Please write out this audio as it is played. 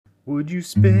Would you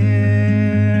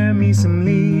spare me some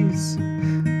leaves?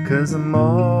 'Cause I'm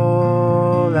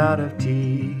all out of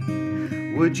tea.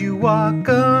 Would you walk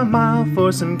a mile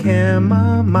for some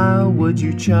chamomile? Would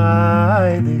you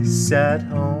try this at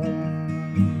home?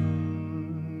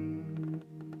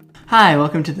 Hi,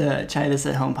 welcome to the Try This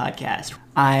at Home podcast.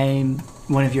 I'm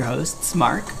one of your hosts,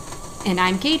 Mark. And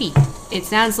I'm Katie. It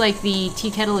sounds like the tea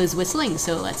kettle is whistling,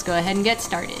 so let's go ahead and get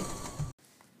started.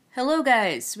 Hello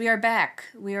guys, we are back.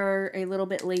 We are a little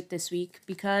bit late this week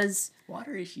because,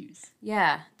 Water issues.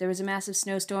 yeah, there was a massive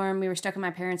snowstorm. We were stuck in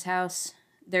my parents' house.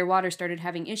 Their water started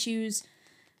having issues.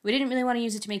 We didn't really want to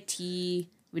use it to make tea.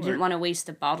 We didn't want to waste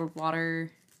the bottled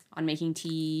water on making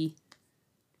tea.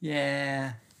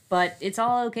 Yeah. But it's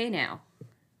all okay now.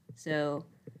 So,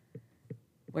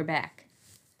 we're back.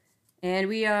 And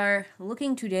we are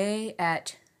looking today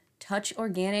at Touch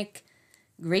Organic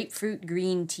Grapefruit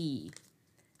Green Tea.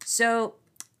 So,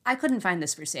 I couldn't find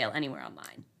this for sale anywhere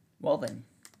online. Well then.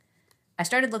 I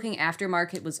started looking after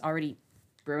Market was already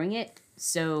brewing it,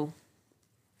 so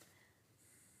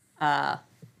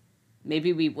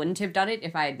maybe we wouldn't have done it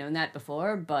if I had known that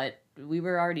before, but we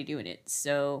were already doing it.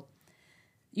 So,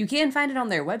 you can find it on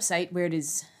their website where it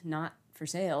is not for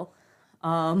sale.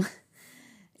 It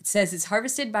says it's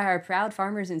harvested by our proud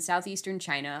farmers in southeastern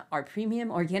China. Our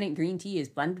premium organic green tea is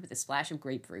blended with a splash of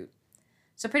grapefruit.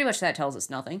 So pretty much that tells us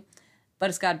nothing. But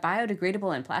it's got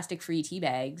biodegradable and plastic-free tea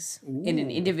bags in an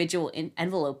individual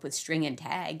envelope with string and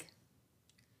tag.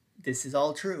 This is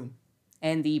all true.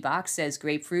 And the box says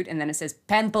grapefruit, and then it says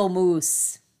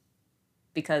pamplemousse.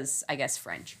 Because, I guess,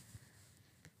 French.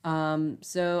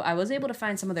 So I was able to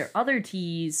find some of their other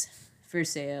teas for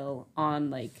sale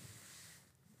on,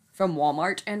 from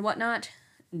Walmart and whatnot.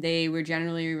 They were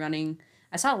generally running,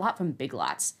 I saw a lot from Big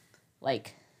Lots,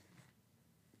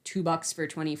 $2 for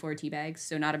 24 tea bags,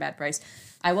 so not a bad price.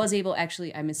 I was able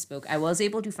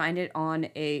to find it on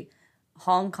a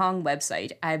Hong Kong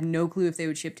website. I have no clue if they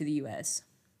would ship to the US,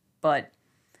 but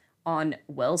on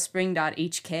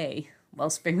wellspring.hk,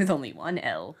 Wellspring with only one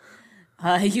L,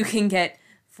 you can get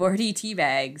 40 tea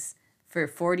bags for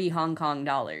 40 Hong Kong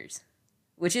dollars,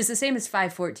 which is the same as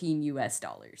 $5.14 US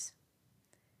dollars.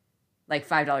 Like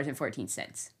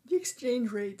 $5.14. The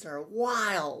exchange rates are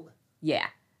wild. Yeah.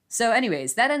 So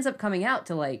anyways, that ends up coming out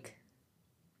to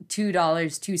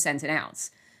 $2.02 an ounce.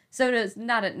 So it's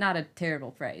not a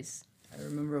terrible price. I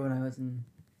remember when I was in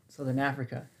Southern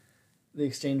Africa, the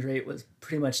exchange rate was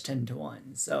pretty much 10 to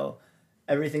 1. So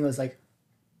everything was like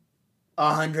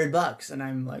 $100. And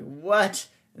I'm like, what?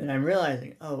 And then I'm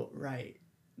realizing, oh, right.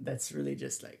 That's really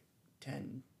just like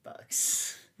 $10.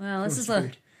 Well, this is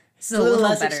a little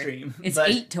less better. Extreme. It's but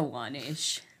 8 to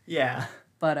 1-ish. Yeah.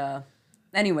 But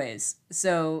anyways,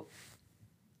 so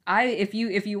if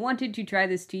you wanted to try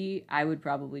this tea, I would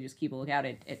probably just keep a lookout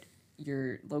at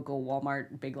your local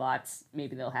Walmart, Big Lots.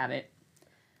 Maybe they'll have it.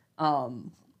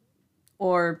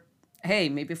 Or hey,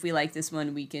 maybe if we like this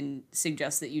one, we can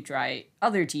suggest that you try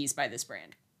other teas by this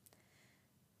brand.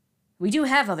 We do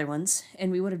have other ones,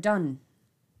 and we would have done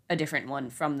a different one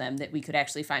from them that we could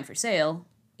actually find for sale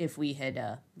if we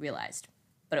had realized.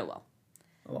 But oh well.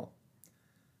 Oh well.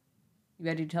 You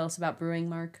ready to tell us about brewing,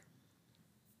 Mark?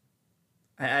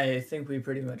 I think we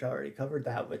pretty much already covered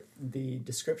that with the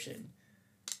description.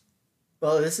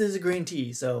 Well, this is a green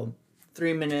tea, so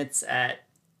 3 minutes at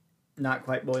not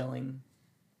quite boiling.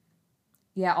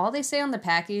 Yeah, all they say on the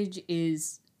package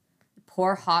is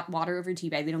pour hot water over tea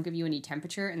bag. They don't give you any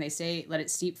temperature, and they say let it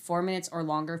steep 4 minutes or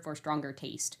longer for stronger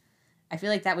taste. I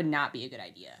feel like that would not be a good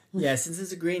idea. Yeah, since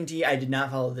it's a green tea, I did not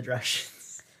follow the directions.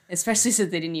 Especially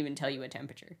since they didn't even tell you a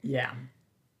temperature. Yeah.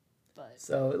 But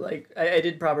So, I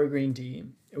did proper green tea.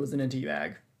 It was in a tea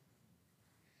bag.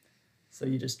 So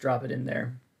you just drop it in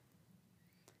there.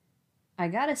 I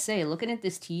gotta say, looking at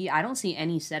this tea, I don't see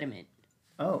any sediment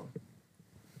Oh.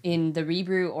 in the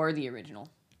rebrew or the original.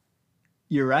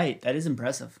 You're right. That is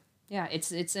impressive. Yeah,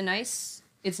 it's a nice...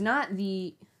 It's not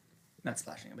Not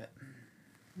splashing a bit.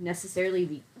 necessarily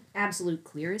the absolute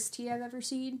clearest tea I've ever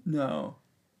seen, No.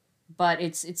 but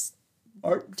it's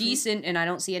Art decent, and I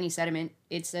don't see any sediment.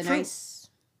 It's a nice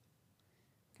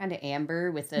kind of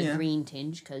amber with a green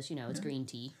tinge, because, it's green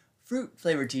tea. Fruit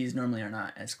flavored teas normally are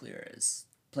not as clear as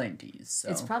plain teas. So.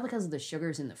 It's probably because of the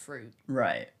sugars in the fruit.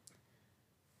 Right.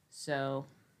 So,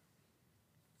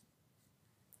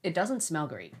 it doesn't smell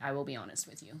great, I will be honest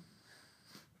with you.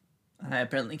 I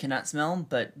apparently cannot smell,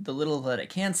 but the little that it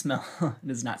can smell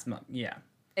does not smell. Yeah.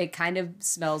 It kind of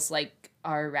smells like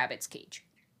our rabbit's cage.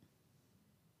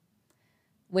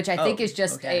 Which I think is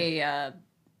just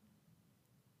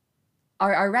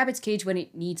our rabbit's cage when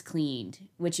it needs cleaned,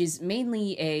 which is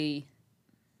mainly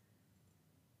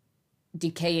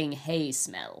decaying hay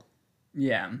smell.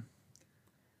 Yeah.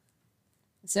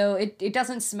 So it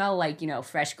doesn't smell like,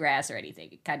 fresh grass or anything.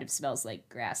 It kind of smells like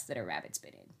grass that a rabbit's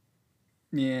been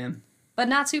in. Yeah. But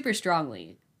not super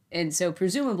strongly. And so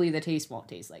presumably the taste won't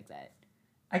taste like that.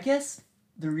 I guess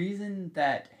the reason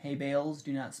that hay bales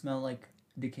do not smell like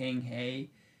decaying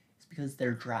hay is because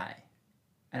they're dry.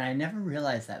 And I never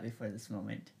realized that before this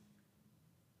moment.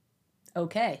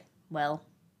 Okay. Well,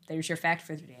 there's your fact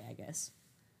for today, I guess.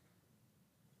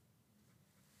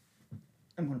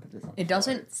 I'm going to put this on. It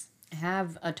doesn't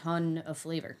have a ton of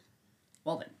flavor.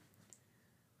 Well then.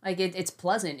 Like, it's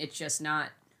pleasant. It's just not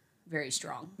very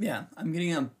strong. Yeah, I'm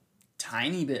getting a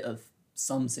tiny bit of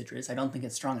some citrus. I don't think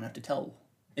it's strong enough to tell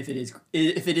if it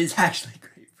is actually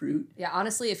grapefruit. Yeah,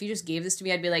 honestly, if you just gave this to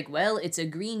me, I'd be like, well, it's a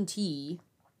green tea.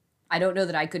 I don't know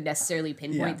that I could necessarily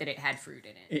pinpoint that it had fruit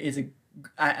in it. It is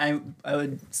I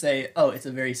would say, oh, it's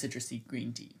a very citrusy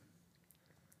green tea.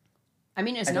 I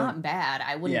mean, it's not bad.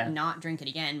 I wouldn't Yeah. not drink it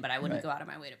again, but I wouldn't Right. go out of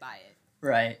my way to buy it.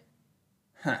 Right.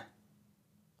 Huh.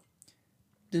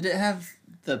 Did it have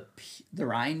the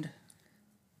rind?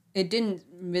 It didn't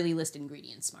really list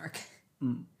ingredients, Mark.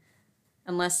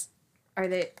 Unless, are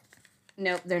they...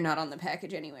 Nope, they're not on the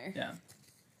package anywhere. Yeah.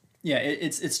 Yeah,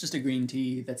 it's just a green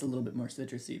tea that's a little bit more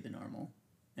citrusy than normal.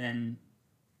 And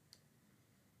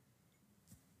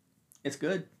it's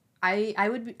good.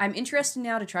 I'm interested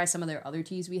now to try some of their other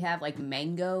teas we have, like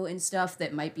mango and stuff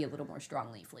that might be a little more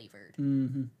strongly flavored.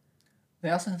 Mm-hmm. We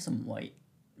also have some white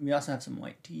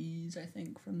teas, I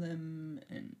think, from them.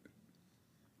 And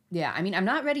Yeah, I mean, I'm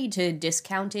not ready to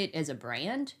discount it as a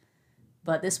brand,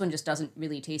 but this one just doesn't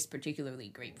really taste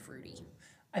particularly grapefruity.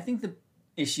 I think the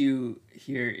issue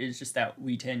here is just that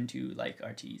we tend to like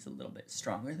our teas a little bit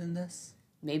stronger than this.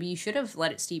 Maybe you should have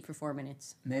let it steep for 4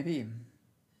 minutes. Maybe.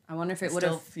 I wonder if I it would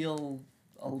still have... feel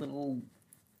a little...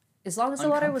 As long as the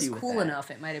water was uncomfy with cool that. enough,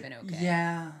 it might have been okay.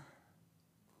 Yeah.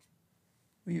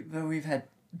 We've had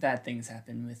bad things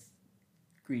happen with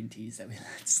green teas that we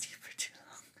let steep for too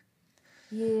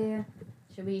long. Yeah.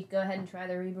 Should we go ahead and try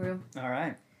the rebrew? All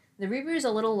right. The rebrew is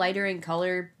a little lighter in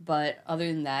color, but other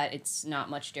than that, it's not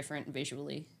much different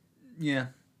visually. Yeah.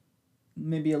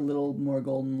 Maybe a little more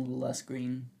golden, a little less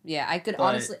green. Yeah, I could But-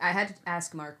 honestly... I had to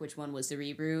ask Mark which one was the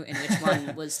rebrew and which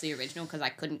one was the original, because I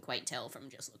couldn't quite tell from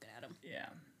just looking at them. Yeah.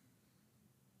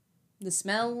 The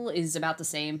smell is about the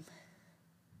same.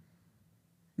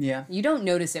 Yeah. You don't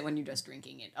notice it when you're just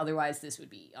drinking it. Otherwise, this would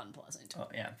be unpleasant. Oh,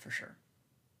 yeah, for sure.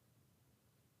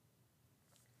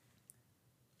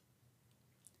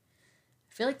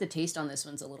 I feel like the taste on this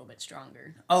one's a little bit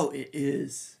stronger. Oh, it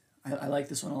is. I like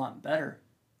this one a lot better.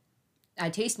 I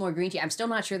taste more green tea. I'm still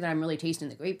not sure that I'm really tasting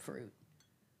the grapefruit.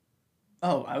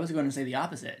 Oh, I was going to say the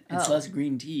opposite. It's Oh. less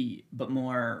green tea, but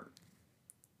more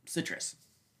citrus.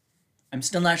 I'm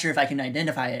still not sure if I can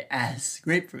identify it as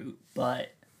grapefruit, but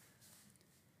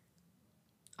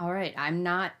All right, I'm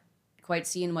not quite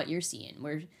seeing what you're seeing.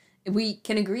 We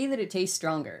can agree that it tastes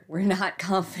stronger. We're not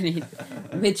confident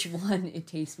which one it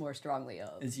tastes more strongly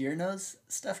of. is your nose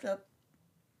stuffed up?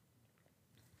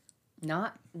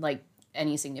 Not like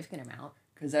any significant amount.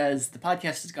 Because as the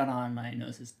podcast has gone on, my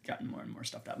nose has gotten more and more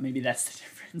stuffed up. Maybe that's the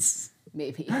difference.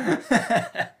 Maybe.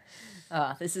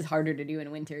 This is harder to do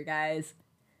in winter, guys.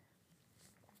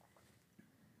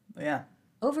 But yeah.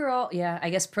 Overall, yeah, I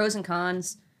guess pros and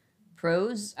cons.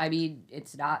 Pros, I mean,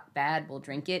 it's not bad. We'll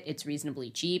drink it. It's reasonably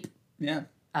cheap. Yeah.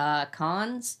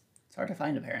 Cons, It's hard to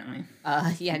find, apparently.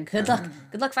 yeah, good luck.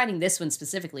 Good luck finding this one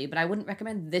specifically, but I wouldn't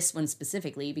recommend this one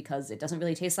specifically because it doesn't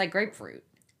really taste like grapefruit.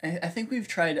 I think we've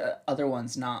tried other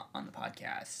ones not on the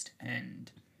podcast, and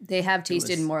They have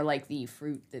tasted was- more like the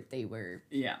fruit that they were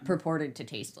yeah, purported to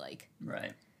taste like.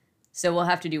 right. So we'll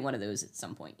have to do one of those at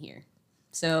some point here.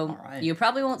 So All right. you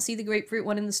probably won't see the grapefruit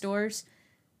one in the stores.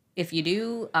 If you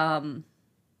do,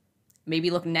 maybe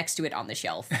look next to it on the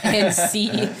shelf and see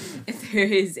if there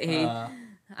is a.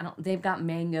 They've got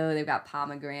mango. They've got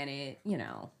pomegranate. You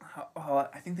know. Oh,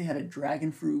 I think they had a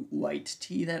dragon fruit white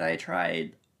tea that I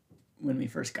tried when we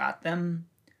first got them.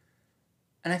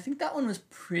 And I think that one was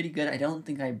pretty good. I don't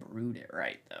think I brewed it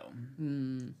right, though.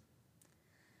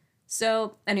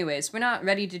 So, anyways, we're not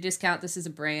ready to discount this as a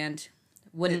brand.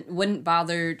 Wouldn't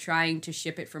bother trying to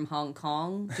ship it from Hong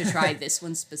Kong to try this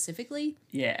one specifically.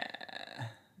 Yeah.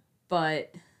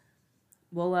 But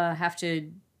we'll have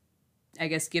to, I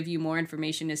guess, give you more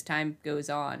information as time goes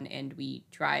on and we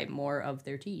try more of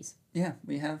their teas. Yeah,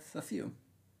 we have a few.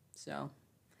 So,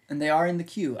 And they are in the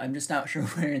queue. I'm just not sure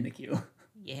where in the queue.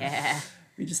 yeah.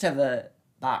 We just have a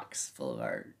box full of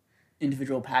our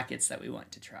individual packets that we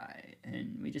want to try.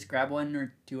 And we just grab one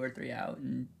or two or three out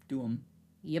and do them.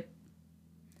 Yep.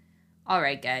 All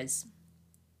right, guys.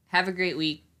 have a great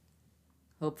week.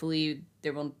 Hopefully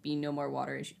there won't be no more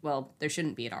water issues. Well, there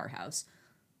shouldn't be at our house.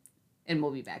 And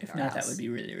we'll be back at our house. That would be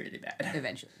really, really bad.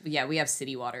 Eventually. Yeah, we have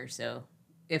city water, so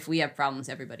if we have problems,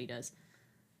 everybody does.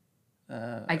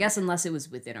 I guess unless it was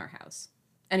within our house.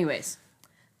 Anyways,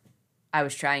 I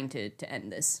was trying to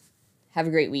end this. Have a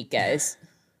great week, guys.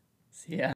 See ya.